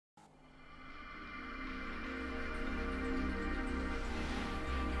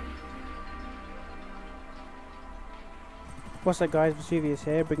What's up guys, Vezuvius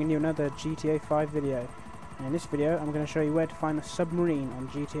here, bringing you another GTA 5 video. And in this video I'm going to show you where to find the submarine on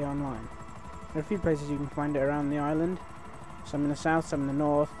GTA Online. There are a few places you can find it around the island, some in the south, some in the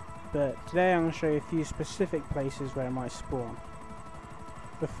north, but today I'm going to show you a few specific places where it might spawn.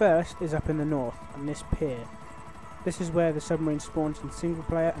 The first is up in the north, on this pier. This is where the submarine spawns in single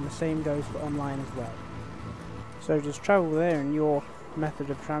player, and the same goes for online as well. So just travel there in your method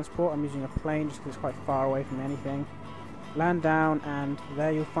of transport. I'm using a plane just because it's quite far away from anything. Land down and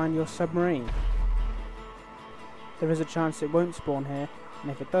there you'll find your submarine. There is a chance it won't spawn here,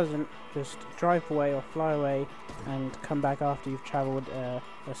 and if it doesn't, just drive away or fly away and come back after you've travelled a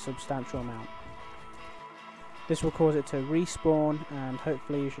substantial amount. This will cause it to respawn and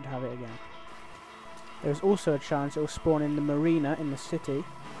hopefully you should have it again. There is also a chance it will spawn in the marina in the city,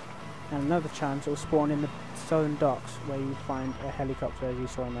 and another chance it will spawn in the southern docks where you find a helicopter as you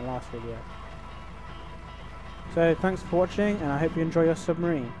saw in the last video. So thanks for watching, and I hope you enjoy your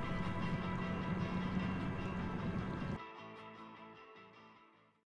submarine.